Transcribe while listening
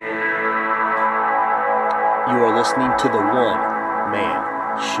You are listening to the One Man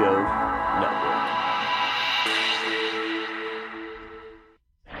Show Network.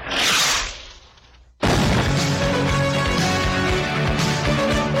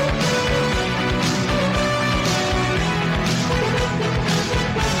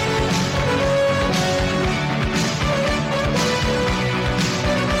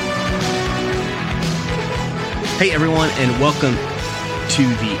 Hey everyone, and welcome to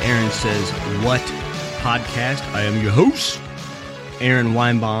the Aaron Says What podcast. I am your host, Aaron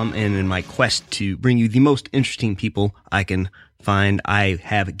Weinbaum, and in my quest to bring you the most interesting people I can find, I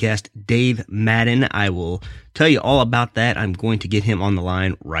have guest Dave Madden. I will tell you all about that. I'm going to get him on the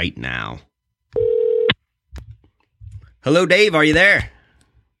line right now. Hello, Dave. Are you there?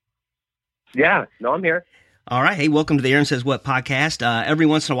 Yeah, no, I'm here. All right. Hey, welcome to the Aaron Says What podcast. Every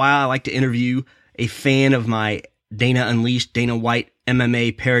once in a while, I like to interview a fan of my Dana Unleashed, Dana White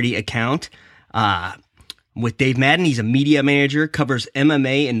MMA parody account. With Dave Madden, he's a media manager, covers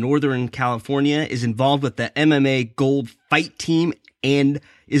MMA in Northern California, is involved with the MMA Gold Fight Team, and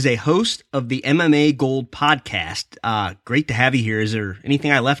is a host of the MMA Gold podcast. Great to have you here. Is there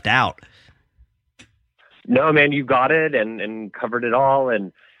anything I left out? No, man, you got it and covered it all.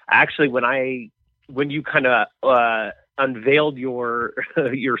 And actually, when you kind of unveiled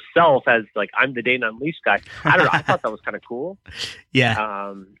yourself as like, I'm the Dana Unleashed guy, I don't know, I thought that was kind of cool. Yeah.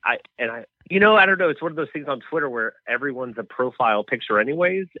 I don't know, it's one of those things on Twitter where everyone's a profile picture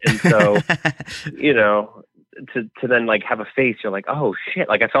anyways, and so to then like have a face, you're like, oh shit,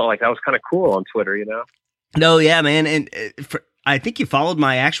 like I felt like that was kind of cool on Twitter, No, yeah, man, and I think you followed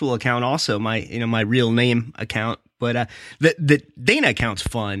my actual account also, my real name account, but the Dana account's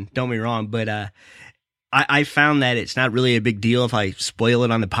fun, don't be wrong, but I found that it's not really a big deal if I spoil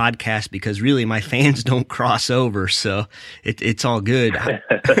it on the podcast because really my fans don't cross over. So it's all good.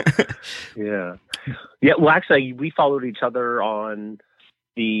 Yeah. Well, actually we followed each other on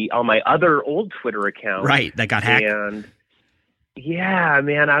my other old Twitter account. Right. That got hacked. And yeah,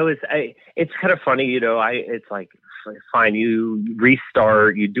 man, it's kind of funny, it's like, fine, you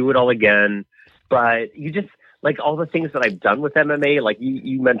restart, you do it all again, but you just, like all the things that I've done with MMA, like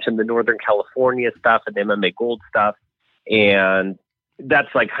you mentioned the Northern California stuff and the MMA Gold stuff. And that's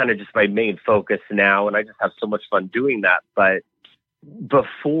like kind of just my main focus now. And I just have so much fun doing that. But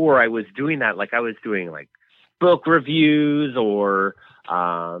before I was doing that, like I was doing like book reviews or,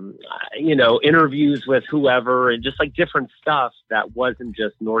 interviews with whoever and just like different stuff that wasn't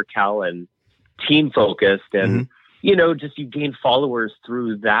just NorCal and team focused. And, just you gain followers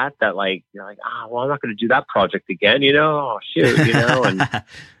through that like, you're like, well, I'm not going to do that project again, oh, shoot, and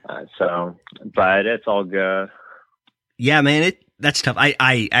but it's all good. Yeah, man, that's tough.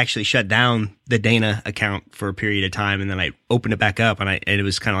 I actually shut down the Dana account for a period of time and then I opened it back up and it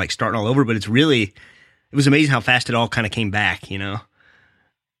was kind of like starting all over, but it was amazing how fast it all kind of came back,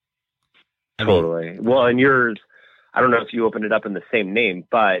 Totally. Well, and yours, I don't know if you opened it up in the same name,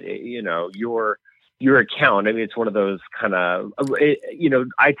 but your account, I mean, it's one of those kind of,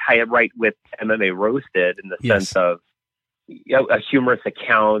 I tie it right with MMA Roasted in the sense of a humorous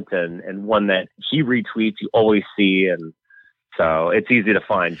account and one that he retweets, you always see. And so it's easy to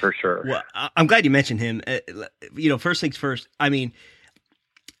find for sure. Well, I'm glad you mentioned him. First things first, I mean,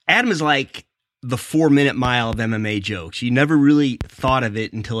 Adam is like the 4-minute mile of MMA jokes. You never really thought of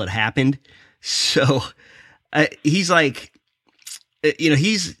it until it happened. So he's like,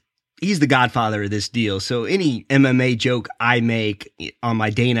 he's the godfather of this deal. So any MMA joke I make on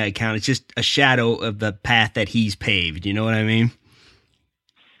my Dana account, it's just a shadow of the path that he's paved. You know what I mean?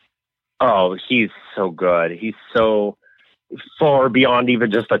 Oh, he's so good. He's so far beyond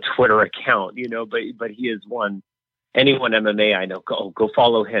even just a Twitter account, but he is anyone MMA I know, go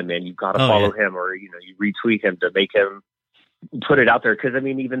follow him, and you've got to follow him, or, you retweet him to make him put it out there. Cause I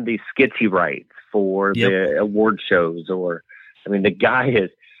mean, even these skits he writes for the award shows, or, I mean, the guy is,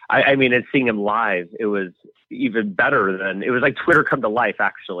 and seeing him live, it was even better than, it was like Twitter come to life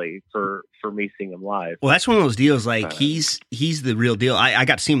actually for me seeing him live. Well, that's one of those deals. Like he's the real deal. I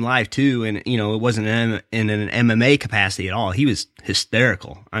got to see him live too. And it wasn't in an MMA capacity at all. He was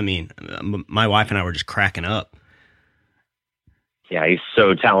hysterical. I mean, my wife and I were just cracking up. Yeah. He's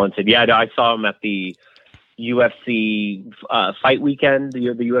so talented. Yeah. I saw him at the UFC fight weekend, the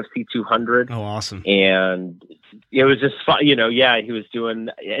UFC 200. Oh, awesome. And it was just fun, he was doing,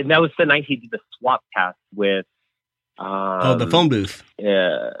 and that was the night he did the swap cast with the phone booth.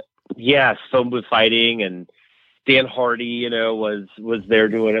 Yes, phone booth fighting, and Dan Hardy, was there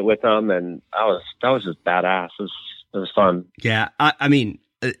doing it with him, and that was just badass. It was fun. Yeah, I mean,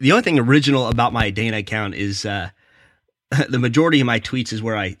 the only thing original about my Dana account is the majority of my tweets is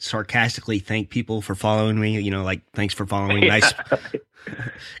where I sarcastically thank people for following me. Like, thanks for following. Nice.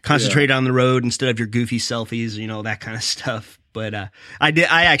 Concentrate on the road instead of your goofy selfies, that kind of stuff. But I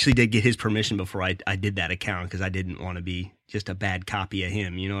actually did get his permission before I did that account because I didn't want to be just a bad copy of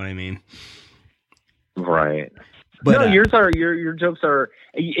him. You know what I mean? Right. But no, yours are your jokes are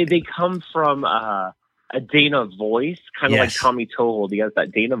they come from a Dana voice, kind of like Tommy Toehold. He has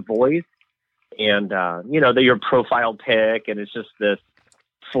that Dana voice, and they're your profile pic, and it's just this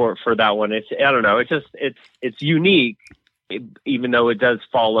for that one. It's I don't know. It's unique, even though it does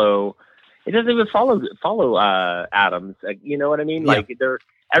follow. It doesn't even follow Adams. You know what I mean? Yeah. Like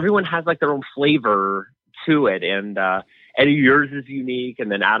everyone has like their own flavor to it, and yours is unique,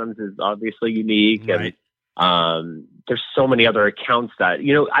 and then Adams is obviously unique, right. And there's so many other accounts that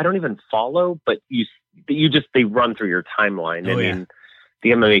I don't even follow, but they run through your timeline. I mean, the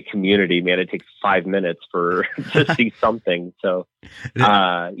MMA community, man, it takes 5 minutes to see something. So,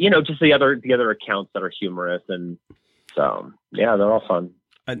 just the other accounts that are humorous, and so yeah, they're all fun.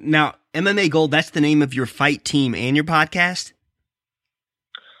 Now, MMA Gold, that's the name of your fight team and your podcast?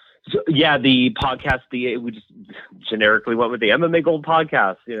 So, yeah, the podcast, we just generically went with the MMA Gold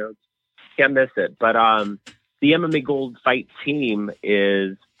podcast. Can't miss it. But the MMA Gold fight team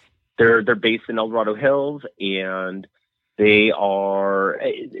they're based in El Dorado Hills, and they work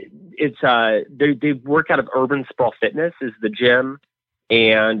out of Urban Sprawl Fitness is the gym,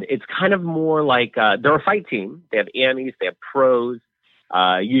 and it's kind of more like they're a fight team. They have Annies, they have pros.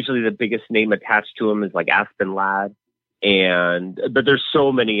 Usually the biggest name attached to them is like Aspen Ladd, but there's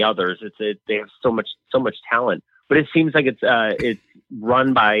so many others. They have so much talent, but it seems like it's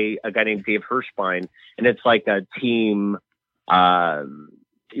run by a guy named Dave Hirschbein, and it's like a team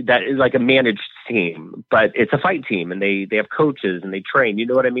that is like a managed team, but it's a fight team, and they have coaches and they train. You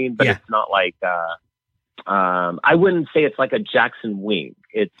know what I mean? But it's not like I wouldn't say it's like a Jackson Wink.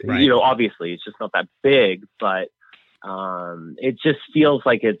 It's right. Obviously it's just not that big, but it just feels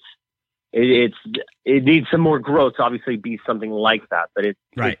like it needs some more growth to obviously be something like that. But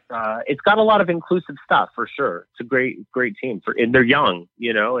it's got a lot of inclusive stuff for sure. It's a great team and they're young.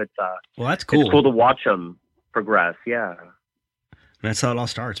 It's well, that's cool. It's cool to watch them progress. Yeah, that's how it all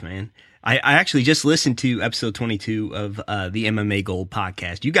starts, man. I actually just listened to episode 22 of the MMA Gold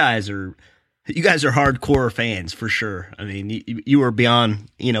podcast. You guys are hardcore fans for sure. I mean, you are beyond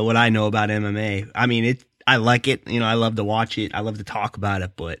what I know about MMA. I mean, I like it. I love to watch it. I love to talk about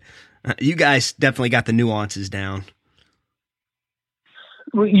it, but you guys definitely got the nuances down.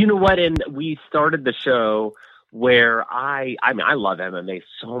 Well, you know what? And we started the show where I love MMA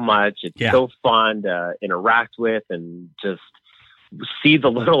so much. It's so fun to interact with and just see the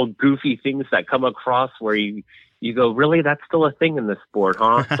little goofy things that come across where you go, really, that's still a thing in this sport,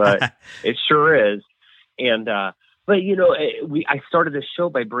 huh? But it sure is. And, but I started the show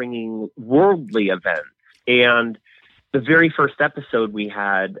by bringing worldly events. And the very first episode, we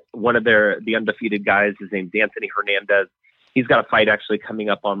had one of the undefeated guys. His name's Anthony Hernandez. He's got a fight actually coming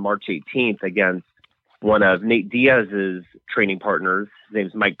up on March 18th against one of Nate Diaz's training partners. His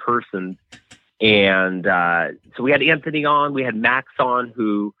name's Mike Persons. And so we had Anthony on. We had Max on,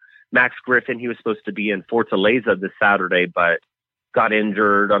 Max Griffin. He was supposed to be in Fortaleza this Saturday, but got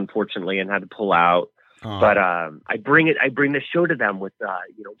injured, unfortunately, and had to pull out. But I bring the show to them with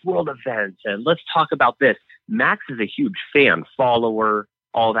world events, and let's talk about this. Max is a huge fan, follower,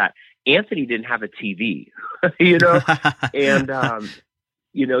 all that. Anthony didn't have a TV, and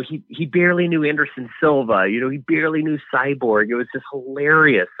he barely knew Anderson Silva. He barely knew Cyborg. It was just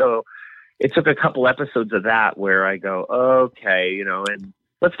hilarious. So it took a couple episodes of that where I go, okay, and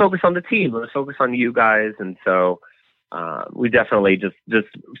let's focus on the team. Let's focus on you guys. And so we definitely just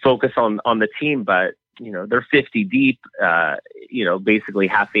focus on the team, but they're 50 deep, basically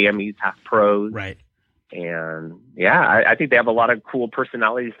half amis, half pros. Right. And I think they have a lot of cool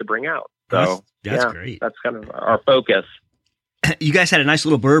personalities to bring out. So that's great. That's kind of our focus. You guys had a nice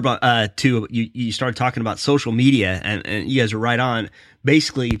little blurb too. You started talking about social media, and you guys are right on.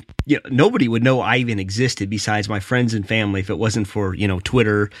 Basically, nobody would know I even existed besides my friends and family if it wasn't for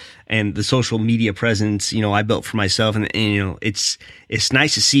Twitter and the social media presence I built for myself. And it's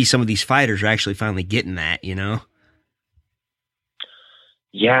nice to see some of these fighters are actually finally getting that.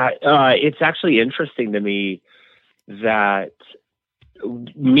 Yeah, it's actually interesting to me that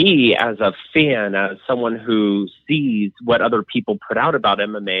me as a fan, as someone who sees what other people put out about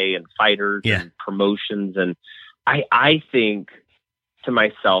MMA and fighters and promotions, and I think to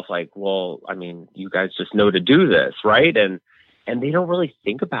myself, like, well, I mean, you guys just know to do this, right? And they don't really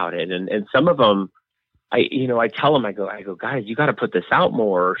think about it. And some of them, I tell them, I go, guys, you got to put this out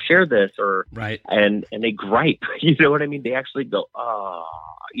more, or share this, or right. And they gripe, you know what I mean? They actually go,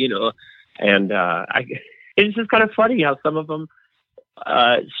 and it's just kind of funny how some of them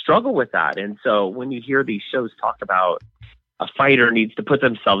struggle with that. And so when you hear these shows talk about a fighter needs to put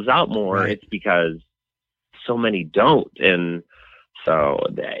themselves out more, right. It's because so many don't. And so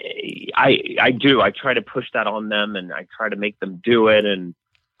I try to push that on them, and I try to make them do it. And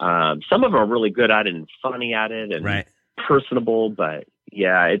some of them are really good at it and funny at it and right. personable, but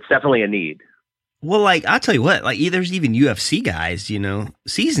yeah, it's definitely a need. Well, like, I'll tell you what, like, there's even UFC guys,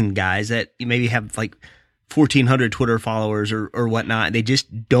 seasoned guys that maybe have like 1,400 Twitter followers or whatnot. And they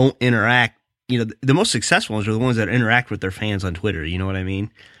just don't interact. The most successful ones are the ones that interact with their fans on Twitter. You know what I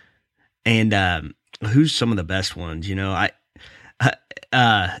mean? And who's some of the best ones? Dana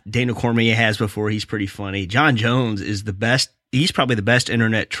Cormier has before. He's pretty funny. John Jones is the best. He's probably the best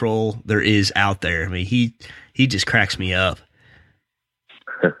internet troll there is out there. I mean, he just cracks me up.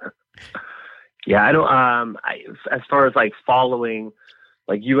 Yeah, I don't. As far as like following,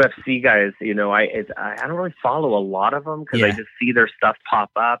 like UFC guys, I don't really follow a lot of them because I just see their stuff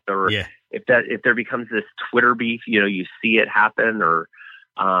pop up, or if there becomes this Twitter beef, you see it happen, or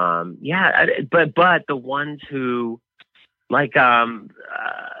but the ones who like Ben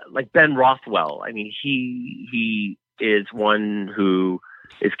Rothwell, I mean, he is one who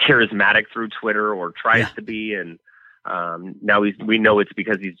is charismatic through Twitter, or tries to be, and now we know it's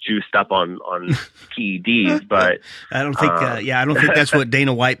because he's juiced up on PEDs, but I don't think I don't think that's what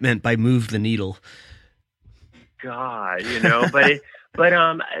Dana White meant by move the needle. God, but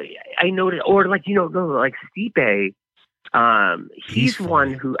I noticed, or like like Stipe, he's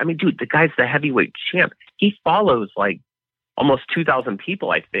one who, I mean, dude, the guy's the heavyweight champ. He follows like almost 2,000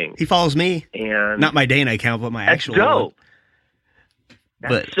 people, I think. He follows me, and not my Dana account, but my actual dope.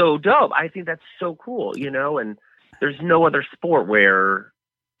 One. That's so dope. I think that's so cool, and there's no other sport where,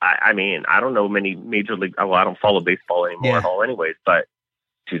 I mean, I don't know many major league. Well, I don't follow baseball anymore at all, anyways. But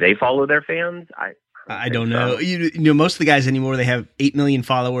do they follow their fans? I don't know. So. Most of the guys anymore, they have 8 million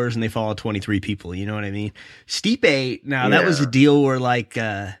followers and they follow 23 people. You know what I mean? Stipe, now that was a deal where like,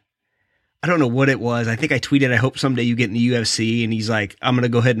 I don't know what it was. I think I tweeted, I hope someday you get in the UFC. And he's like, I'm going to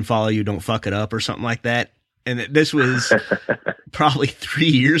go ahead and follow you. Don't fuck it up or something like that. And this was probably 3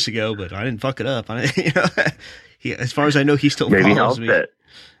 years ago, but I didn't fuck it up. As far as I know, he still follows me. It.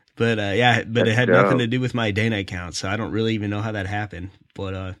 But but it had nothing to do with my Dana account, so I don't really even know how that happened.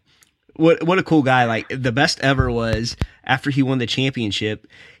 But what a cool guy! Like, the best ever was after he won the championship,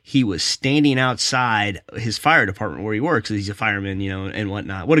 he was standing outside his fire department where he works. He's a fireman, and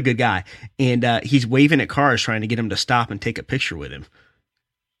whatnot. What a good guy! And he's waving at cars trying to get him to stop and take a picture with him.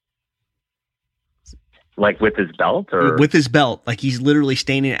 Like with his belt, or with his belt, like he's literally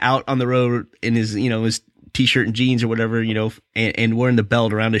standing out on the road in his, his t-shirt and jeans or whatever, and wearing the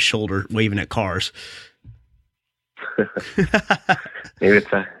belt around his shoulder, waving at cars. Maybe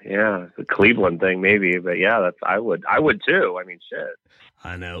it's a Cleveland thing, maybe, but yeah, I would too. I mean, shit.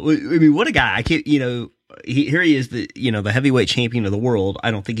 I know. I mean, what a guy! I can't, here he is, the heavyweight champion of the world.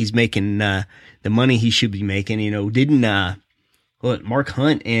 I don't think he's making the money he should be making. Didn't Mark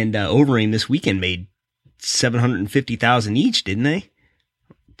Hunt and Overeem this weekend made $750,000 each, didn't they?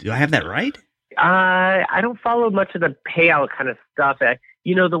 Do I have that right? I don't follow much of the payout kind of stuff.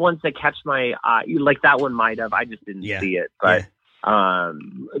 The ones that catch my eye, like that one might have. I just didn't see it. But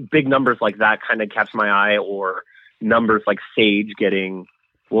big numbers like that kind of catch my eye, or numbers like Sage getting,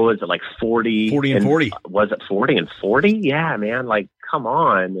 what was it, like 40 and 40. Was it 40 and 40? Yeah, man. Like, come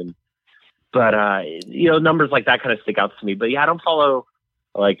on. But numbers like that kind of stick out to me. But yeah, I don't follow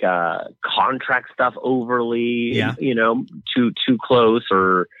like contract stuff overly, too close,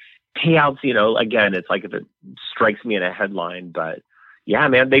 or payouts, again, it's like if it strikes me in a headline, but yeah,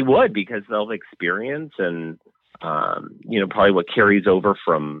 man, they would, because they'll have experience and, probably what carries over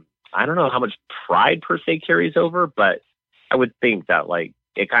from, I don't know how much pride per se carries over, but I would think that like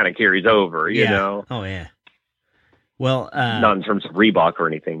it kind of carries over, you know? Oh yeah. Well, not in terms of Reebok or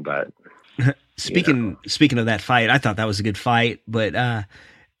anything, but speaking of that fight, I thought that was a good fight, but,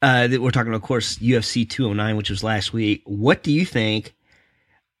 we're talking, of course, UFC 209, which was last week. What do you think?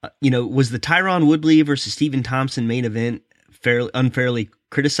 Was the Tyron Woodley versus Stephen Thompson main event unfairly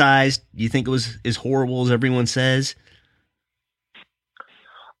criticized? Do you think it was as horrible as everyone says?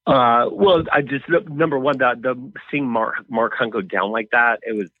 Well, I just, number one, the seeing Mark Hunt go down like that,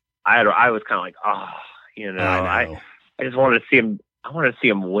 it was, I was kind of like, I just wanted to see him. I wanted to see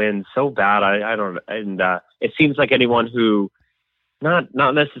him win so bad. I don't, and it seems like anyone who not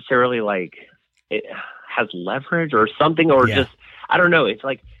necessarily like it has leverage or something, or just, I don't know. It's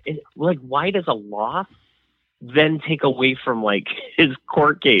like, why does a loss then take away from like his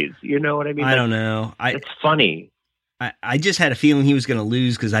court case? You know what I mean? I don't know. It's funny. I just had a feeling he was going to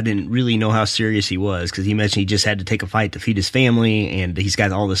lose because I didn't really know how serious he was, because he mentioned he just had to take a fight to feed his family, and he's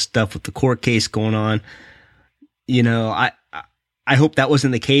got all this stuff with the court case going on. You know, I hope that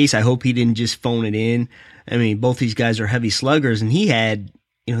wasn't the case. I hope he didn't just phone it in. I mean, both these guys are heavy sluggers, and he had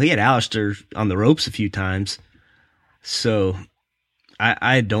Alistair on the ropes a few times. So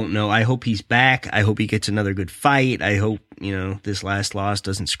I don't know. I hope he's back. I hope he gets another good fight. I hope, this last loss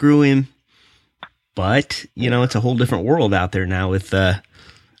doesn't screw him. But, it's a whole different world out there now with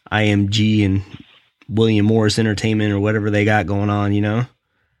IMG and William Morris Entertainment or whatever they got going on,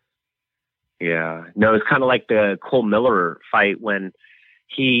 Yeah. No, it's kind of like the Cole Miller fight when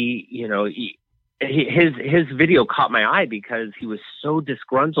his video caught my eye because he was so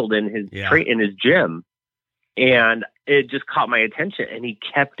disgruntled in his in his gym, and it just caught my attention, and he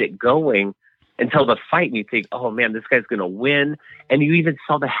kept it going until the fight, and you think, oh man, this guy's going to win. And you even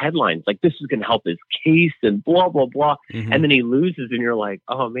saw the headlines, like this is going to help his case and blah, blah, blah. Mm-hmm. And then he loses and you're like,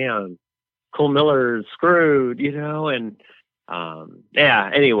 oh man, Cole Miller's screwed, and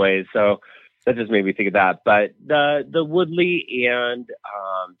anyway, so that just made me think of that. But the Woodley and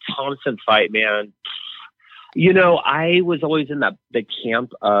Thompson fight, man, I was always in the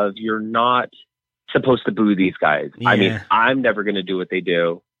camp of you're not supposed to boo these guys. Yeah. I mean, I'm never going to do what they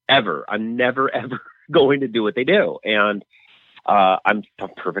do. Ever. I'm never, ever going to do what they do. And I'm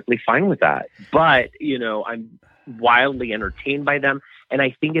perfectly fine with that. But, I'm wildly entertained by them. And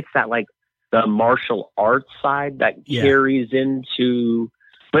I think it's that, like, the martial arts side that carries into...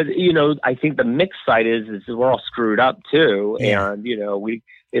 But, I think the mixed side is we're all screwed up, too. Yeah. And,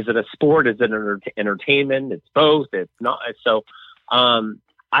 is it a sport? Is it entertainment? It's both. It's not. So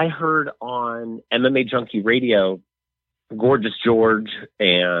I heard on MMA Junkie Radio... Gorgeous George,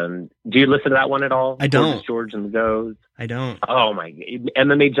 and do you listen to that one at all? I don't. Gorgeous George and the Goes. I don't. Oh my!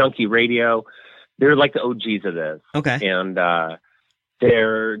 MMA Junkie Radio, they're like the OGs of this. Okay, and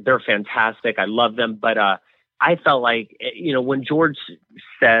they're fantastic. I love them, but I felt like when George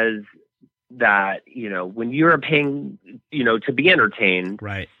says that when you're paying to be entertained,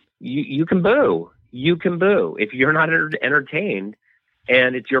 right? You can boo. You can boo if you're not entertained.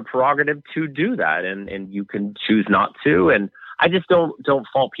 And it's your prerogative to do that, and you can choose not to. And I just don't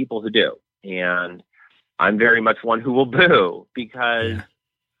fault people who do. And I'm very much one who will boo because,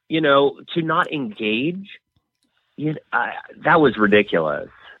 to not engage, that was ridiculous.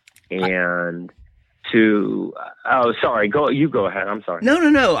 And go ahead. I'm sorry.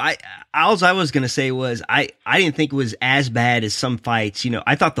 No. All I was going to say was I didn't think it was as bad as some fights.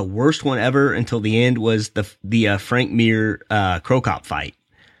 I thought the worst one ever until the end was the Frank Mir Krokop fight.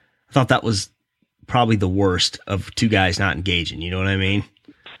 I thought that was probably the worst of two guys not engaging. You know what I mean?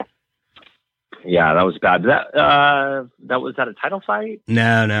 Yeah, that was bad. Was that a title fight?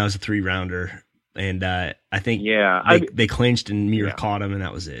 No, it was a 3-rounder. And I think they clinched and Mir caught him, and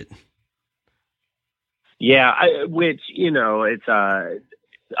that was it. Yeah, which, it's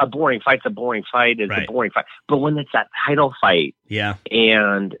a boring fight's a boring fight. It's a boring fight. But when it's that title fight,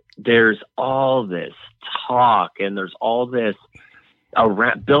 and there's all this talk and there's all this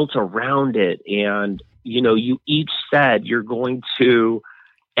built around it, and, you each said you're going to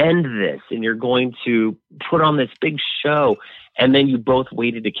end this and you're going to put on this big show, and then you both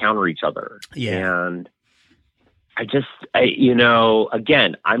waited to counter each other. Yeah. And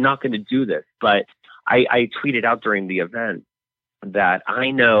again, I'm not going to do this, but I tweeted out during the event that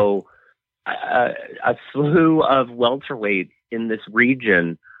I know a slew of welterweights in this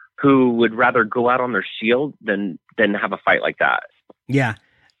region who would rather go out on their shield than have a fight like that. Yeah.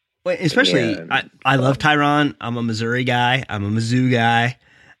 Well, especially, I love Tyron. I'm a Missouri guy. I'm a Mizzou guy.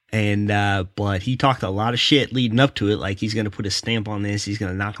 And but he talked a lot of shit leading up to it, like he's going to put a stamp on this. He's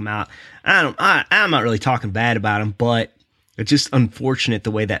going to knock him out. I'm not really talking bad about him, but it's just unfortunate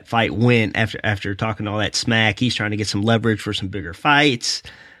the way that fight went after talking all that smack. He's trying to get some leverage for some bigger fights.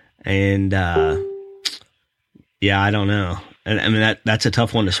 And, I don't know. And I mean, that's a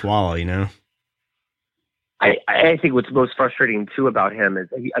tough one to swallow, I think what's most frustrating too about him is,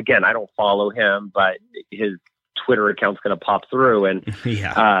 again, I don't follow him, but his Twitter account's going to pop through. And,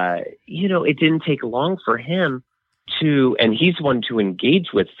 it didn't take long for him and he's one to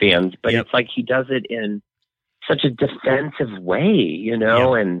engage with fans, but it's like he does it in such a defensive way,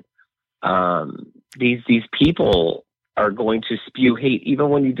 and these people are going to spew hate even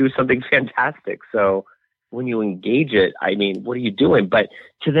when you do something fantastic. So when you engage it, I mean, what are you doing? But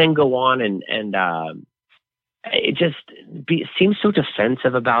to then go on and it just seems so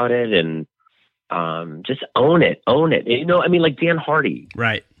defensive about it, and just own it. I mean, like Dan Hardy,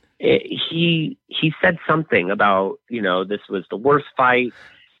 right? he said something about, this was the worst fight.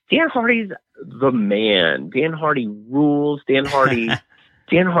 Dan Hardy's the man. Dan Hardy rules. Dan Hardy,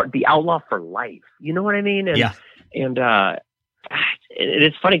 the outlaw for life. You know what I mean? And, and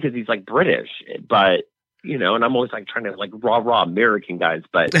it's funny because he's like British, but, and I'm always like trying to like raw American guys.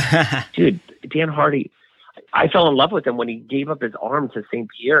 But dude, Dan Hardy, I fell in love with him when he gave up his arm to St.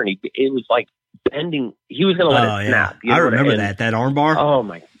 Pierre, and it was like bending. He was going to let it snap. I remember that arm bar. Oh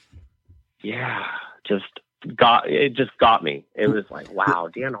my. Yeah. It just got me. It was like, wow,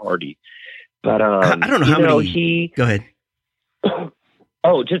 Dan Hardy. But I don't know how many. Go ahead.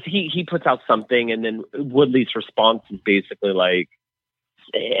 Oh, just he puts out something, and then Woodley's response is basically like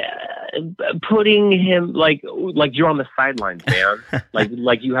putting him like you're on the sidelines, man.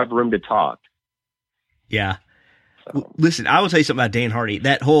 like you have room to talk. Yeah. So. Listen, I will tell you something about Dan Hardy.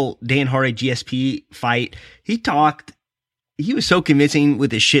 That whole Dan Hardy GSP fight, he was so convincing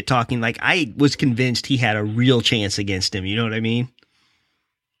with his shit talking. Like, I was convinced he had a real chance against him. You know what I mean?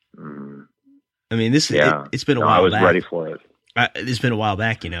 I mean, it's been a while back. I was ready for it. It's been a while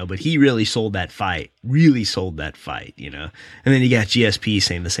back, but he really sold that fight. And then you got GSP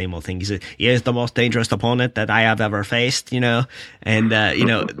saying the same old thing. He said, he is the most dangerous opponent that I have ever faced, and,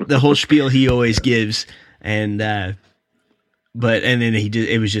 the whole spiel he always gives. And then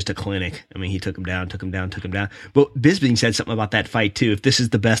it was just a clinic. I mean, he took him down. But Bisping said something about that fight too. If this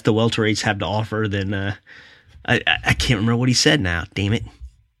is the best the welterweights have to offer, then I can't remember what he said now. Damn it.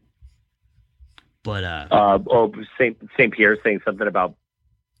 But St. Pierre saying something about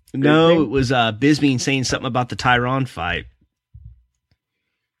Bisping? No, it was Bisping saying something about the Tyron fight.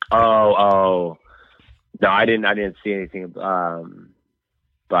 Oh, no, I didn't see anything.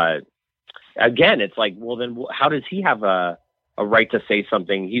 But again, it's like, well, then how does he have a right to say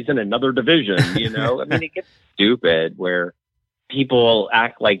something? He's in another division, I mean, it gets stupid where people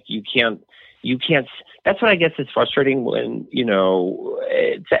act like you can't. That's what I guess is frustrating when,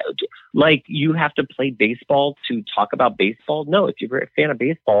 it's like you have to play baseball to talk about baseball. No, if you're a fan of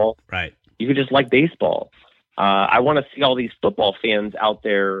baseball, right, you could just like baseball. I want to see all these football fans out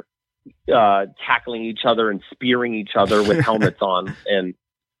there tackling each other and spearing each other with helmets on, and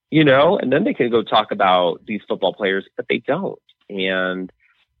and then they can go talk about these football players, but they don't. And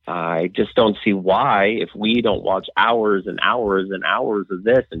I just don't see why, if we don't watch hours and hours and hours of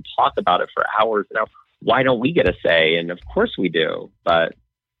this and talk about it for hours and hours, why don't we get a say? And of course we do. But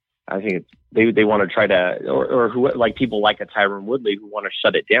I think they want to try to, or who, like people like a Tyron Woodley who want to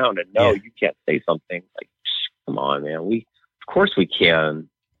shut it down and no, you can't say something. Like, come on, man. Of course we can.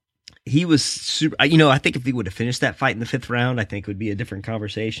 He was super, I think if he would have finished that fight in the 5th round, I think it would be a different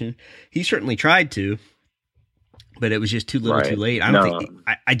conversation. He certainly tried to, but it was just too little too late.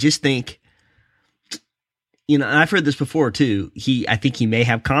 I just think, and I've heard this before too. I think he may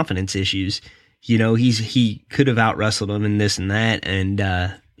have confidence issues. He could have out wrestled him and this and that,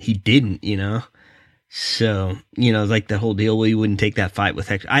 and he didn't, So, like the whole deal, we wouldn't take that fight with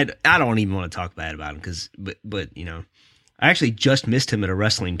Hector. I don't even want to talk bad about him but I actually just missed him at a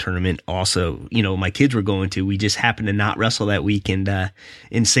wrestling tournament also. My kids were going to. We just happened to not wrestle that weekend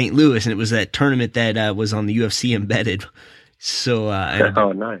in St. Louis, and it was that tournament that was on the UFC embedded. So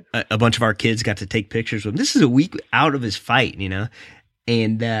nice. A bunch of our kids got to take pictures with him. This is a week out of his fight,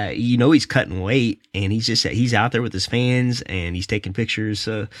 and he's cutting weight, and he's out there with his fans, and he's taking pictures.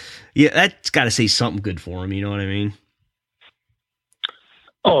 So yeah, that's got to say something good for him. You know what I mean?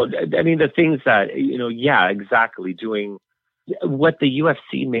 Oh, I mean, the things that, yeah, exactly. Doing what the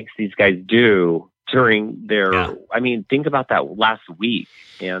UFC makes these guys do during their, I mean, think about that last week,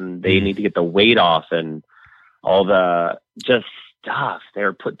 and they need to get the weight off and all the just stuff.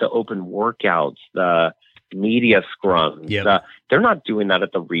 They're put the open workouts, the media scrums. They're not doing that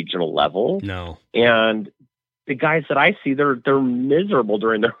at the regional level. No. And the guys that I see, they're miserable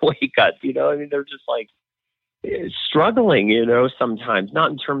during their weight cuts. I mean, they're just like struggling, sometimes,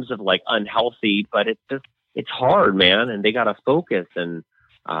 not in terms of like unhealthy, but it's hard, man. And they got to focus, and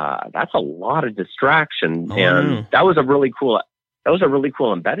that's a lot of distraction. That was a really cool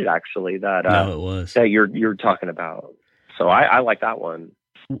embedded, actually, that it was that you're talking about. So I like that one.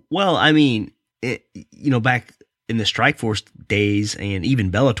 Well, I mean, back in the Strikeforce days and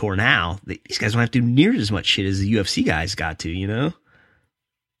even Bellator now, these guys don't have to do near as much shit as the UFC guys got to, Yeah.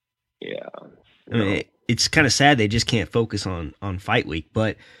 I mean, it's kind of sad they just can't focus on fight week,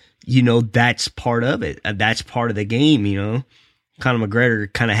 but that's part of it. That's part of the game. Conor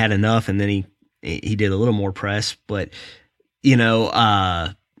McGregor kind of had enough, and then he did a little more press, but Nick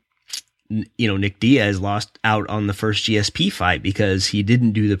Diaz lost out on the first GSP fight because he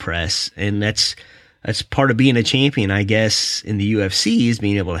didn't do the press, and that's that's part of being a champion, I guess, in the UFC is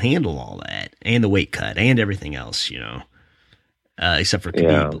being able to handle all that and the weight cut and everything else, except for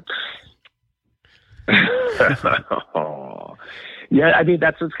Khabib. Yeah, I mean,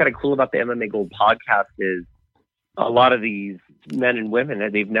 that's what's kind of cool about the MMA Gold podcast is a lot of these men and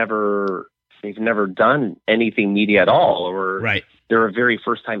women, they've never done anything media at all, or right. They're a very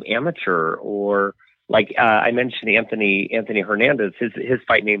first time amateur, or like I mentioned Anthony Hernandez, his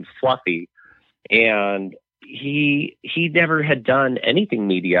fight name's Fluffy, and he never had done anything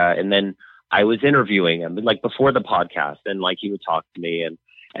media, and then I was interviewing him like before the podcast, and like he would talk to me,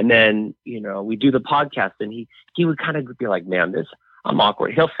 and then we do the podcast, and he would kind of be like, man, I'm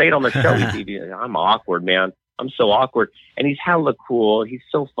awkward. He'll say it on the show. He'd be like, I'm awkward, man. I'm so awkward. And he's hella cool. He's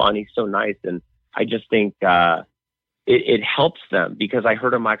so fun. He's so nice. And I just think it helps them, because I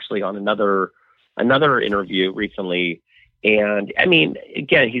heard him actually on another interview recently. And I mean,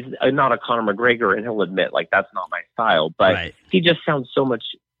 again, he's not a Conor McGregor, and he'll admit like that's not my style, but right. He just sounds so much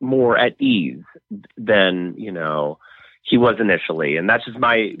more at ease than he was initially. And that's just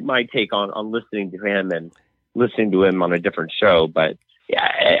my take on listening to him and listening to him on a different show. But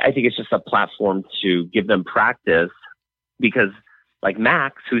yeah, I think it's just a platform to give them practice, because like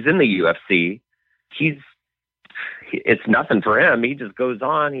Max, who's in the UFC, it's nothing for him. He just goes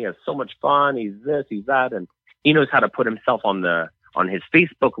on. He has so much fun. He's this, he's that. And he knows how to put himself on his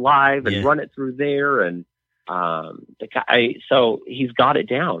Facebook Live and run it through there. And so he's got it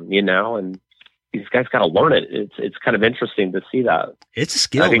down, and these guys got to learn it. It's kind of interesting to see that. It's a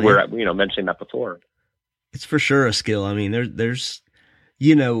skill. I think we're mentioning that before. It's for sure a skill. I mean, there's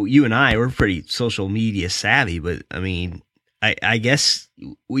you and I, we're pretty social media savvy, but I mean, I guess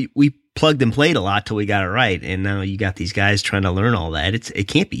we plugged and played a lot till we got it right, and now you got these guys trying to learn all that. It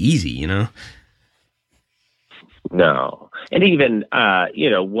can't be easy, No, and even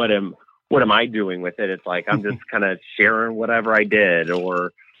what am I doing with it? It's like I'm just kind of sharing whatever I did,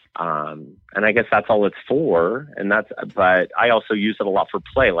 or and I guess that's all it's for. But I also use it a lot for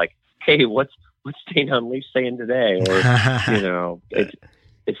play. Like, hey, what's Dana Unleashed saying today? Or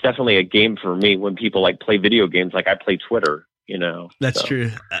it's definitely a game for me when people like play video games. Like I play Twitter. That's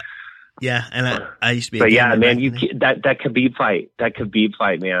true. Yeah, and I used to be. But yeah, man, that Khabib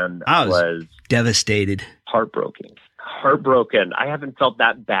fight, man, I was devastated, heartbroken. I haven't felt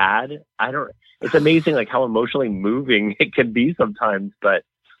that bad. It's amazing, like how emotionally moving it can be sometimes. But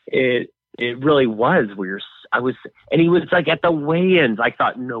it really was. And he was like at the weigh-ins. I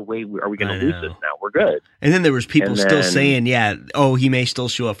thought, no way, are we going to lose this now? We're good. And then there was people still saying, he may still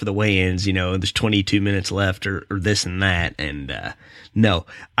show up for the weigh-ins. There's 22 minutes left, or this and that. And no,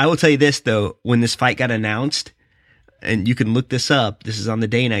 I will tell you this though: when this fight got announced, and you can look this up. This is on the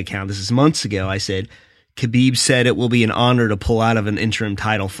Dana account. This is months ago. I said, Khabib said it will be an honor to pull out of an interim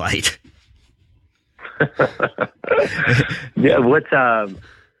title fight. Yeah.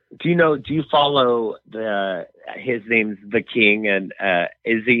 Do you follow his name's The King, and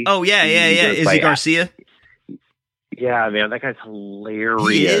Izzy? Oh yeah. Izzy Garcia. Yeah, man, that guy's hilarious.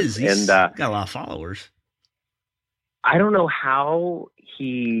 He is. He's got a lot of followers. I don't know how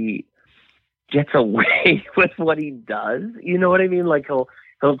he gets away with what he does. You know what I mean? Like he'll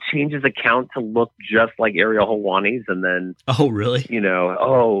change his account to look just like Ariel Helwani's, and then really?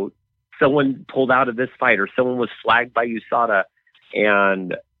 Someone pulled out of this fight, or someone was flagged by USADA,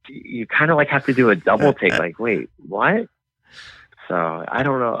 and you kind of like have to do a double take. Like, wait, what? So I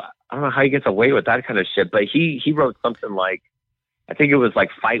don't know how he gets away with that kind of shit. But he wrote something like, I think it was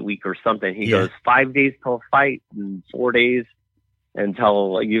like fight week or something. He goes 5 days till fight and 4 days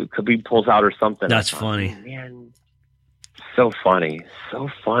until Khabib pulls out or something. That's funny, man. So funny.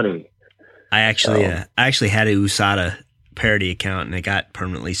 I actually had a USADA parody account, and it got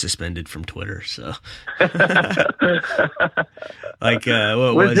permanently suspended from Twitter. So, like,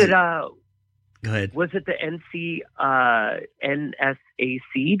 what was it? Go ahead. Was it the NSA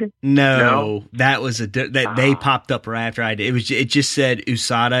seed? No, that was they popped up right after I did. It just said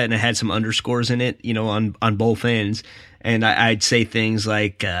USADA, and it had some underscores in it, on both ends, and I'd say things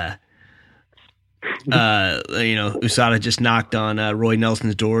like, USADA just knocked on Roy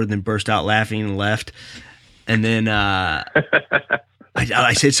Nelson's door, then burst out laughing and left. And then I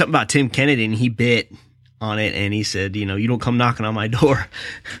said something about Tim Kennedy, and he bit on it, and he said, you don't come knocking on my door.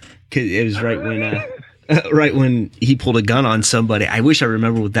 'Cause it was right when he pulled a gun on somebody. I wish I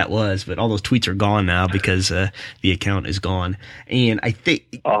remember what that was, but all those tweets are gone now because the account is gone. And I think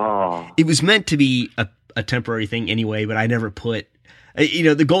it was meant to be a temporary thing anyway, but I never put,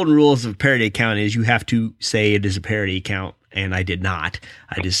 the golden rules of a parody account is you have to say it is a parody account and I did not.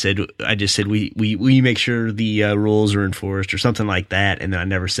 I just said we make sure the rules are enforced or something like that, and then I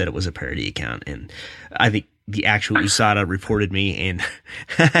never said it was a parody account. And I think the actual USADA reported me, and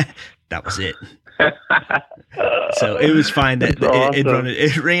that was it. So it was fine that awesome.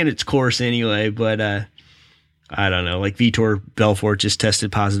 it ran its course anyway, but I don't know, like Vitor Belfort just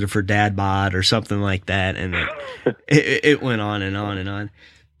tested positive for dad bod or something like that, and it went on and on and on.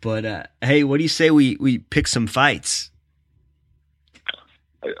 But hey, what do you say we pick some fights?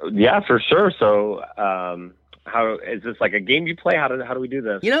 Yeah, for sure. So, how is this like a game you play? How do we do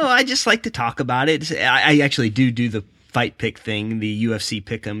this? I just like to talk about it. I actually do the fight pick thing, the UFC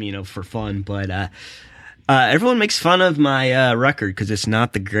pick 'em, for fun. But everyone makes fun of my record because it's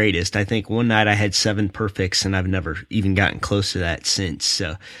not the greatest. I think one night I had 7 perfects, and I've never even gotten close to that since.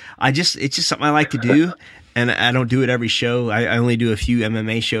 So it's just something I like to do, and I don't do it every show. I only do a few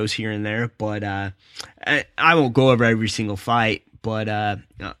MMA shows here and there, but I won't go over every single fight. But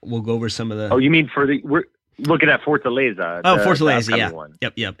we'll go over some of the. Oh, you mean we're looking at Fortaleza? Oh, Fortaleza, yeah. One.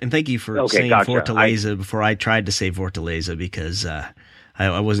 Yep. And thank you for saying gotcha. Fortaleza before I tried to say Fortaleza because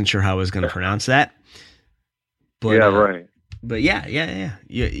I wasn't sure how I was going to pronounce that. But, yeah, right. But yeah.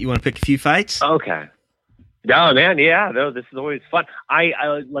 You want to pick a few fights? Okay. No, man. Yeah, no. This is always fun.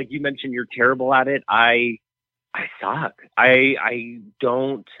 I like you mentioned, you're terrible at it. I suck. I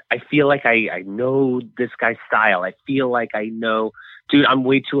don't. I feel like I know this guy's style. I feel like I know. Dude, I'm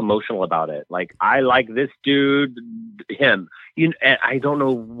way too emotional about it. Like, I like this dude, him. And I don't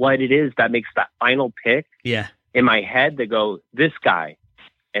know what it is that makes that final pick. Yeah. In my head, they go this guy,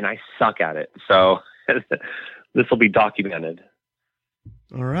 and I suck at it. So. This will be documented.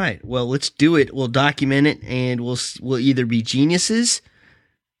 All right. Well, let's do it. We'll document it, and we'll either be geniuses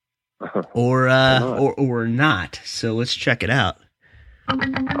or not. So let's check it out. All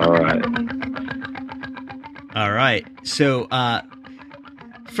right. So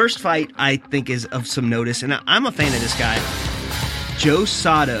first fight I think is of some notice, and I'm a fan of this guy, Joe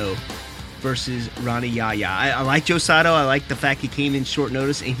Sato versus Ronnie Yahya. I like Joe Sato. I like the fact he came in short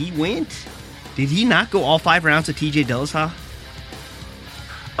notice, and he went. Did he not go all 5 rounds of TJ Dillashaw?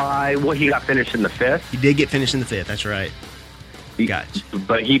 Well, he got finished in the 5th. He did get finished in the 5th. That's right. Gotcha.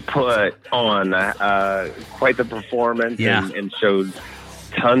 But he put on quite the performance and showed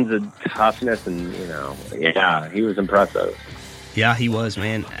tons of toughness, and he was impressive. Yeah, he was,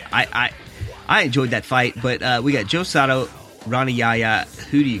 man. I enjoyed that fight, but we got Joe Sato, Ronnie Yahya.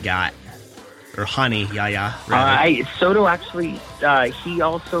 Who do you got? Or Hani Yahya, rather. Soto actually, he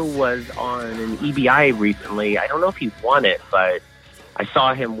also was on an EBI recently. I don't know if he won it, but I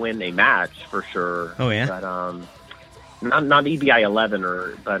saw him win a match for sure. Oh yeah. But not EBI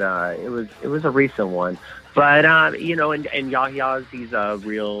 11 but it was a recent one. But and Yahya's he's a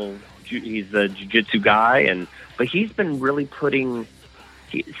jiu-jitsu guy, but he's been really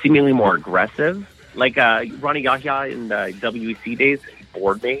seemingly more aggressive. Like Ronnie Yahya in the WEC days, he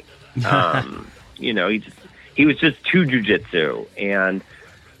bored me. He was just too jiu-jitsu, and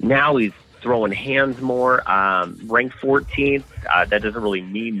now he's throwing hands more. Ranked 14th. That doesn't really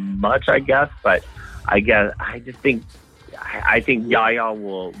mean much, I guess, but I think Yahya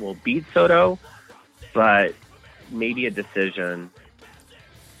will beat Soto, but maybe a decision.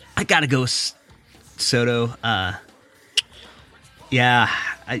 I gotta go Soto. Yeah,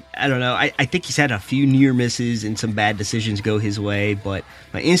 I don't know. I think he's had a few near misses and some bad decisions go his way, but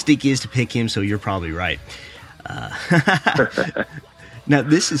my instinct is to pick him, so you're probably right. Now,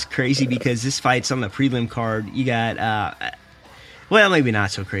 this is crazy because this fight's on the prelim card. You got, well, maybe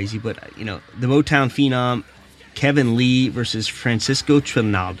not so crazy, but, the Motown phenom, Kevin Lee versus Francisco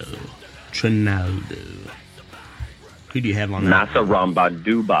Trinaldo. Who do you have on that? Masa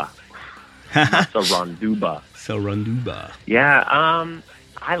Rambanduba. Ronduba. Yeah,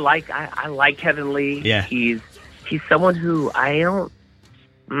 I like Kevin Lee. Yeah. He's someone who I don't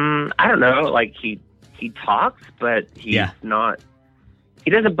know, like he talks, but he's not. He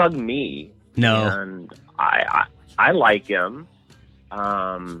doesn't bug me. No. And I like him.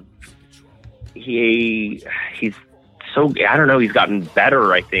 He's so, I don't know, he's gotten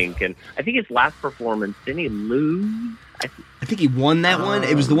better, I think. And I think his last performance, didn't he lose? I think he won that one.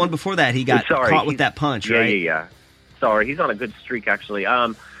 It was the one before that he got caught with that punch, right? Yeah. Sorry, he's on a good streak, actually. He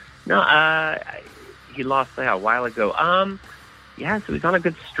lost a while ago. So he's on a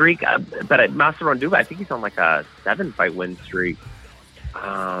good streak. But at Master Ronduba, I think he's on like a 7-fight win streak.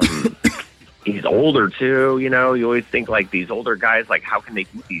 He's older too, you always think like these older guys, like how can they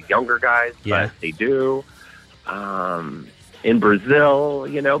beat these younger guys? Yeah. But they do. In Brazil,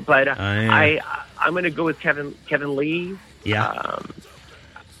 but I'm going to go with Kevin Lee. Yeah.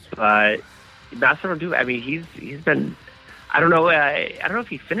 But Master Ronduba, I mean, he's been, I don't know. I don't know if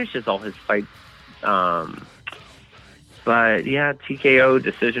he finishes all his fights. But yeah, TKO,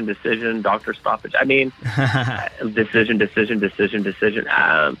 decision, doctor stoppage. I mean, decision.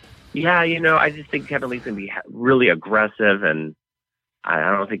 Yeah, I just think Kevin Lee's going to be really aggressive, and I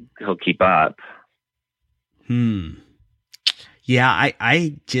don't think he'll keep up. Yeah,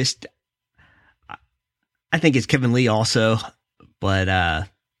 I think it's Kevin Lee also, but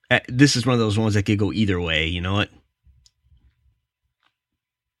this is one of those ones that could go either way. You know what?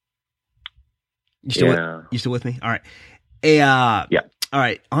 You still with me? All right. Yeah. All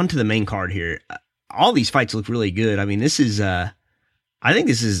right. On to the main card here. All these fights look really good. I mean, this is, I think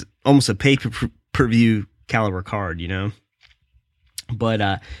this is almost a pay-per-view caliber card, But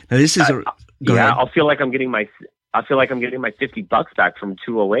now this is go ahead. I feel like I'm getting my $50 back from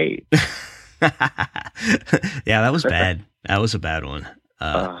 208. Yeah, that was bad. That was a bad one.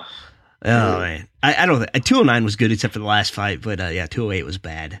 Oh man, I don't think 209 was good except for the last fight, but yeah, 208 was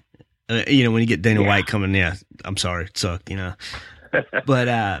bad. When you get Dana White coming, I'm sorry, it sucked,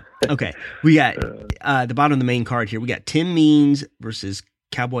 But okay, we got the bottom of the main card here. We got Tim Means versus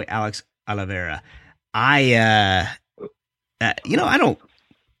Cowboy Alex Oliveira. I don't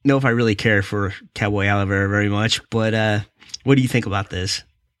know if I really care for Cowboy Oliveira very much, but what do you think about this?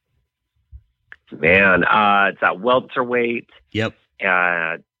 Man, it's at welterweight. Yep.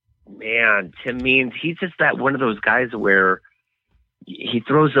 Man, Tim Means, he's just one of those guys where he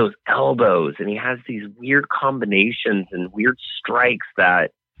throws those elbows and he has these weird combinations and weird strikes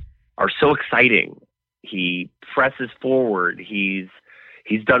that are so exciting. He presses forward. He's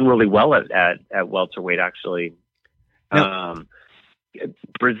done really well at welterweight, actually. No.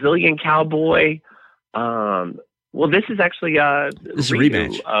 Brazilian Cowboy. Well, this is actually this is a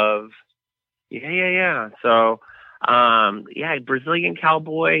rematch of. Yeah. So, Brazilian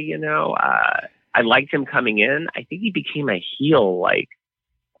Cowboy. I liked him coming in. I think he became a heel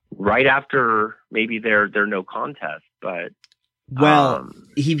right after maybe their no contest. But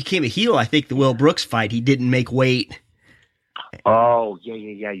he became a heel. I think the Will Brooks fight, he didn't make weight. Oh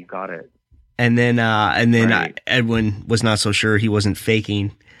yeah, you got it. And then right. Edwin was not so sure he wasn't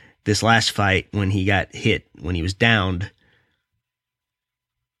faking this last fight when he got hit when he was downed.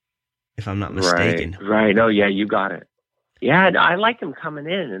 If I'm not mistaken. Right. Oh yeah, you got it. Yeah, I liked him coming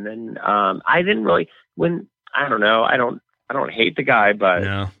in, and then I didn't really. I don't know. I don't hate the guy, but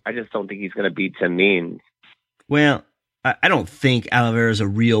no. I just don't think he's going to beat Tim Means. Well, I don't think Oliveira is a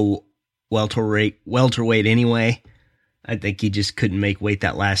real welterweight anyway. I think he just couldn't make weight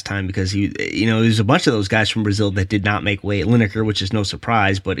that last time because there's a bunch of those guys from Brazil that did not make weight. Lineker, which is no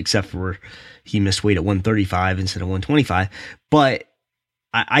surprise, but except for he missed weight at 135 instead of 125. But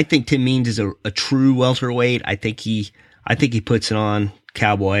I think Tim Means is a true welterweight. I think he puts it on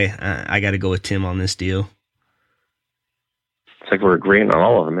Cowboy. I got to go with Tim on this deal. It's like we're agreeing on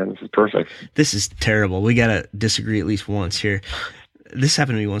all of them, man. This is perfect. This is terrible. We got to disagree at least once here. This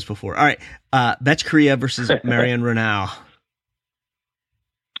happened to me once before. All right. Betch Korea versus Marion Renaud.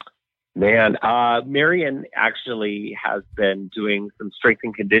 Man, Marion actually has been doing some strength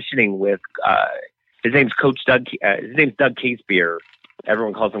and conditioning with, his name's Coach Doug. His name's Doug Casebeer.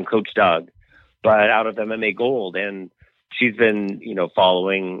 Everyone calls him Coach Doug, but out of MMA Gold. And she's been,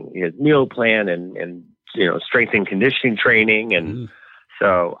 following his meal plan and strength and conditioning training. And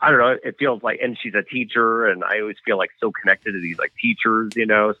so I don't know, it feels like, and she's a teacher, and I always feel so connected to these teachers,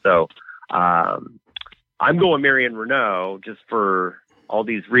 so, I'm going Marion Renaud just for all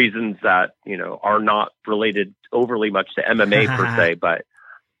these reasons that, are not related overly much to MMA per se, but,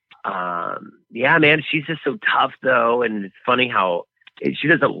 yeah, man, she's just so tough though. And it's funny how she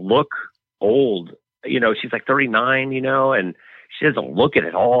doesn't look old, she's 39, and she doesn't look it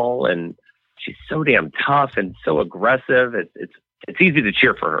at all. And she's so damn tough and so aggressive. It's easy to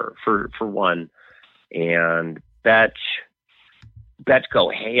cheer for her for one. And Betch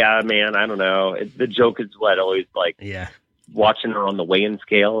Kohea, man, I don't know. The joke is always watching her on the weigh-in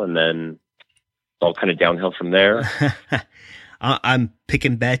scale, and then it's all kind of downhill from there. I'm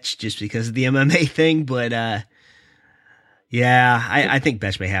picking Betch just because of the MMA thing, but yeah, I think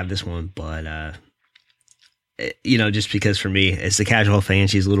Betch may have this one, but just because for me, as a casual fan,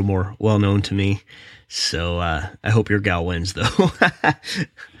 she's a little more well-known to me. So I hope your gal wins, though.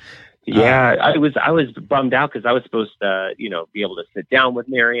 Yeah, I was bummed out because I was supposed to, be able to sit down with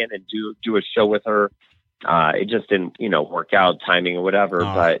Marion and do a show with her. It just didn't, work out, timing or whatever.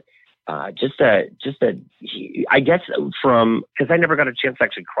 But I guess because I never got a chance to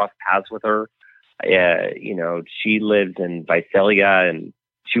actually cross paths with her. She lives in Visalia, and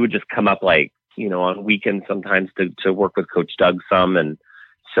she would just come up on weekends sometimes to work with Coach Doug some. And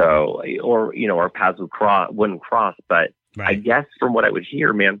so, or our paths wouldn't cross, but I guess from what I would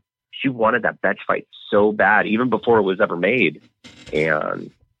hear, man, she wanted that bench fight so bad, even before it was ever made.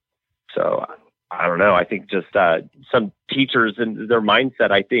 And so I don't know. I think just some teachers and their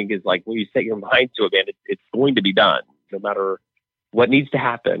mindset, I think, is like when you set your mind to it, man, it's going to be done no matter what needs to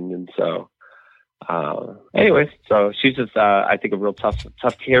happen. And so, anyways, so she's just, I think, a real tough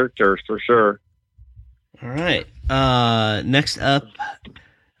character for sure. All right. Next up,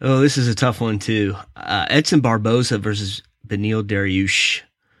 this is a tough one too. Edson Barboza versus Beneil Dariush.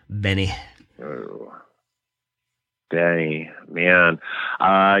 Benny. Oh. Benny, man.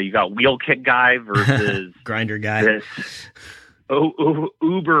 You got wheel kick guy versus grinder guy. This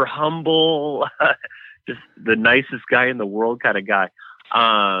uber humble, just the nicest guy in the world kind of guy.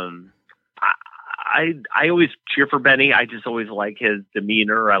 I always cheer for Benny. I just always like his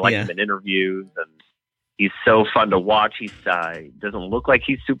demeanor. I like him in interviews, and he's so fun to watch. He doesn't look like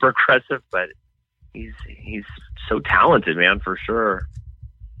he's super aggressive, but he's so talented, man, for sure.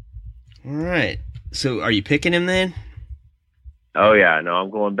 All right. So are you picking him then? Oh, yeah. No, I'm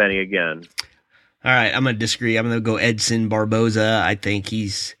going Benny again. All right. I'm going to disagree. I'm going to go Edson Barboza. I think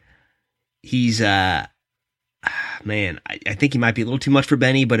he's man, I think he might be a little too much for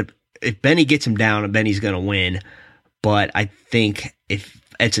Benny, but if Benny gets him down, Benny's going to win. But I think if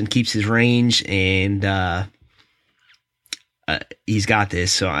Edson keeps his range and he's got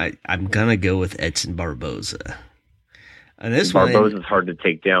this, so I'm going to go with Edson Barboza. And this Barboza's hard to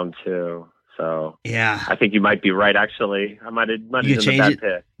take down too. So yeah, I think you might be right. Actually, I might have done a bad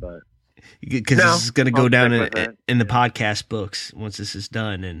pick, but because this is going to go down in the podcast books once this is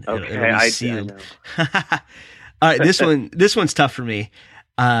done, and okay, it'll be sealed. All right, this one's tough for me.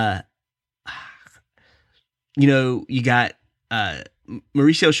 You got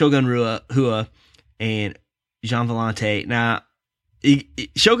Mauricio Shogun Rua and Jean Vellante. Now,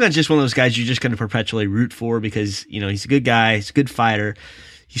 Shogun's just one of those guys you're just going to perpetually root for because, he's a good guy. He's a good fighter.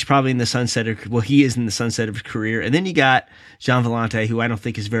 He's probably in the sunset he is in the sunset of his career. And then you got Jean Vellante, who I don't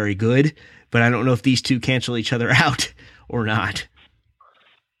think is very good, but I don't know if these two cancel each other out or not.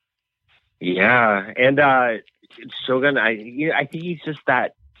 Yeah. And, Shogun, I think he's just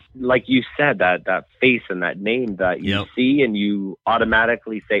that, like you said, that face and that name that you see and you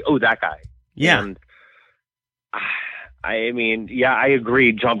automatically say, oh, that guy. Yeah. And, I mean, yeah, I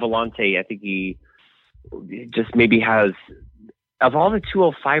agree. Jean Vellante, I think he just maybe has, of all the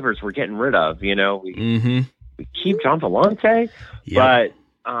 205ers we're getting rid of, we keep Jean Vellante, but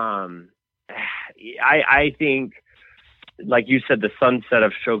I think, like you said, the sunset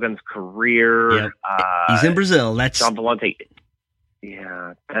of Shogun's career. He's in Brazil. That's Jean Vellante.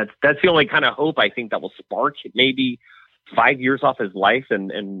 Yeah, that's the only kind of hope I think that will spark maybe 5 years off his life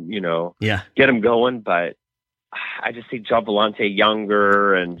and get him going, but. I just see Jean Vellante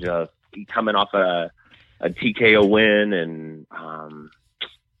younger and just coming off a TKO win, and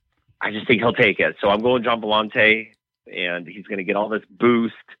I just think he'll take it. So I'm going Jean Vellante, and he's going to get all this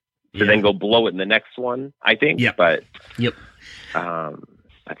boost to then go blow it in the next one, I think. Yep. But I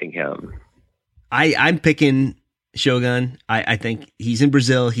think him. I'm picking Shogun. I think he's in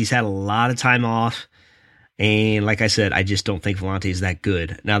Brazil. He's had a lot of time off. And like I said, I just don't think Vellante is that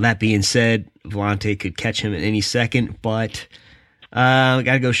good. Now, that being said, Vellante could catch him at any second, but got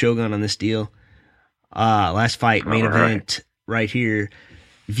to go Shogun on this deal. Last fight, main event right here.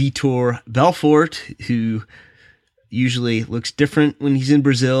 Vitor Belfort, who usually looks different when he's in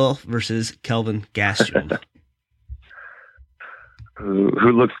Brazil, versus Kelvin Gastelum.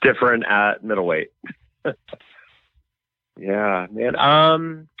 who looks different at middleweight. Yeah, man. I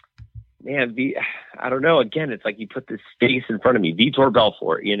don't know. Again, it's like you put this face in front of me, Vitor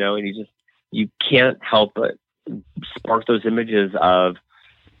Belfort, and you can't help but spark those images of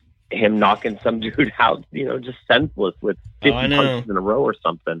him knocking some dude out, just senseless with 50 punches in a row or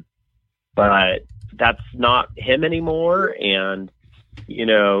something. But that's not him anymore. And,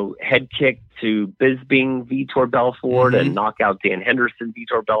 head kick to Bisping, Vitor Belfort, and knockout Dan Henderson,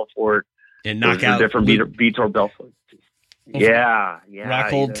 Vitor Belfort. And knockout different Vitor Belfort. Yeah.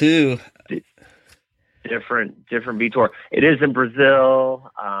 Rockhold too. Different Vitor. It is in Brazil.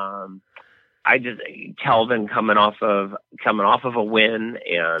 Kelvin coming off of a win,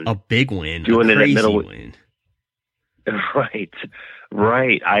 and a big win, doing a crazy it at middle win.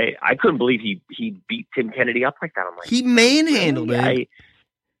 Right. I couldn't believe he beat Tim Kennedy up like that. I'm like, he manhandled him.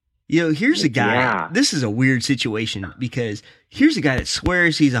 Here's a guy. Yeah. This is a weird situation because here's a guy that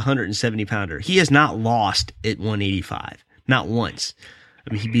swears he's a 170 pounder. He has not lost at 185, not once.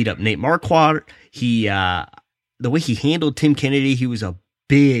 I mean, he beat up Nate Marquardt. The way he handled Tim Kennedy, he was a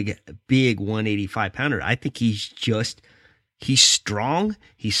big 185 pounder. I think he's he's strong.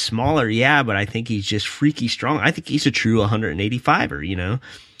 He's smaller, yeah, but I think he's just freaky strong. I think he's a true 185er, you know.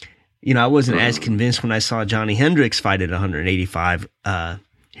 I wasn't as convinced when I saw Johnny Hendricks fight at 185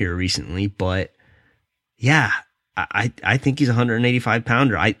 here recently, but yeah, I think he's a 185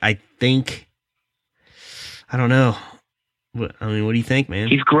 pounder. I think, I don't know. What do you think, man?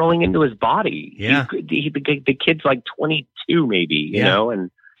 He's growing into his body. Yeah. The kid's like 22 maybe, you know, and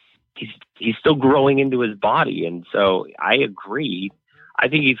he's still growing into his body. And so I agree. I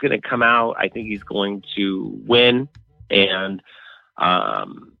think he's going to come out. I think he's going to win. And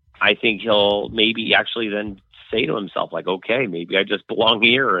I think he'll maybe actually then say to himself, like, okay, maybe I just belong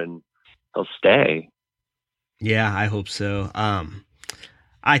here, and he'll stay. Yeah, I hope so.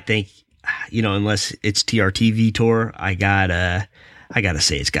 I think, unless it's TRT Vitor, I gotta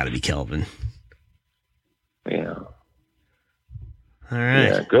say it's gotta be Kelvin. Yeah. All right.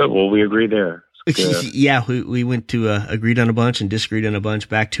 Yeah, good. Well, we agree there. Yeah, we went to agreed on a bunch and disagreed on a bunch,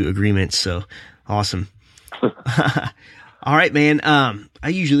 back to agreements. So awesome. All right, man. I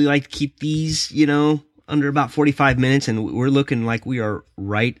usually like to keep these, under about 45 minutes, and we're looking like we are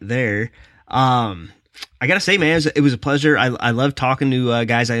right there. I gotta say, man, it was a pleasure. I love talking to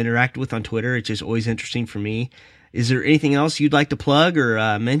guys I interact with on Twitter. It's just always interesting for me. Is there anything else you'd like to plug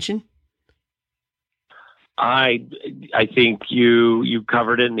or mention? I think you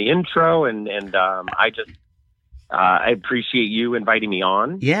covered it in the intro, and I appreciate you inviting me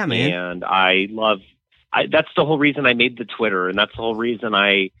on. Yeah, man. And that's the whole reason I made the Twitter, and that's the whole reason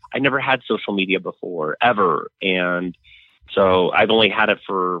I never had social media before, ever. And so I've only had it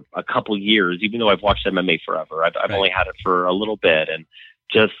for a couple years, even though I've watched MMA forever. I've only had it for a little bit, and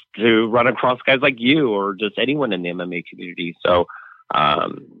just to run across guys like you or just anyone in the MMA community. So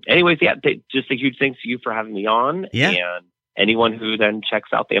anyways, yeah, just a huge thanks to you for having me on. Yeah. And anyone who then checks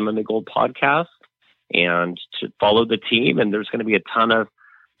out the MMA Gold podcast and to follow the team. And there's going to be a ton of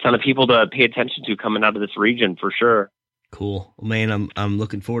people to pay attention to coming out of this region for sure. Cool. Well, man, I'm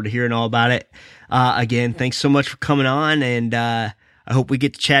looking forward to hearing all about it. Again, thanks so much for coming on, and I hope we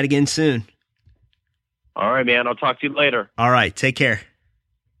get to chat again soon. All right, man. I'll talk to you later. All right. Take care.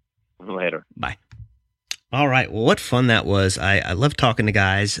 Later. Bye. All right. Well, what fun that was. I love talking to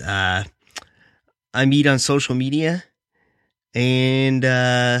guys. I meet on social media, and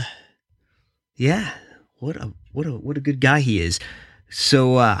yeah, what a good guy he is.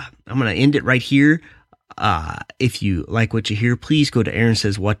 So I'm going to end it right here. If you like what you hear, please go to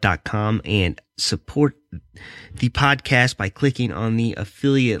aaronsayswhat.com and support the podcast by clicking on the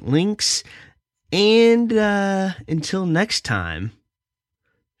affiliate links. And until next time,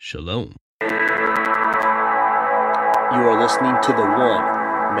 shalom. You are listening to the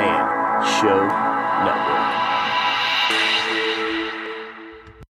One Man Show Network.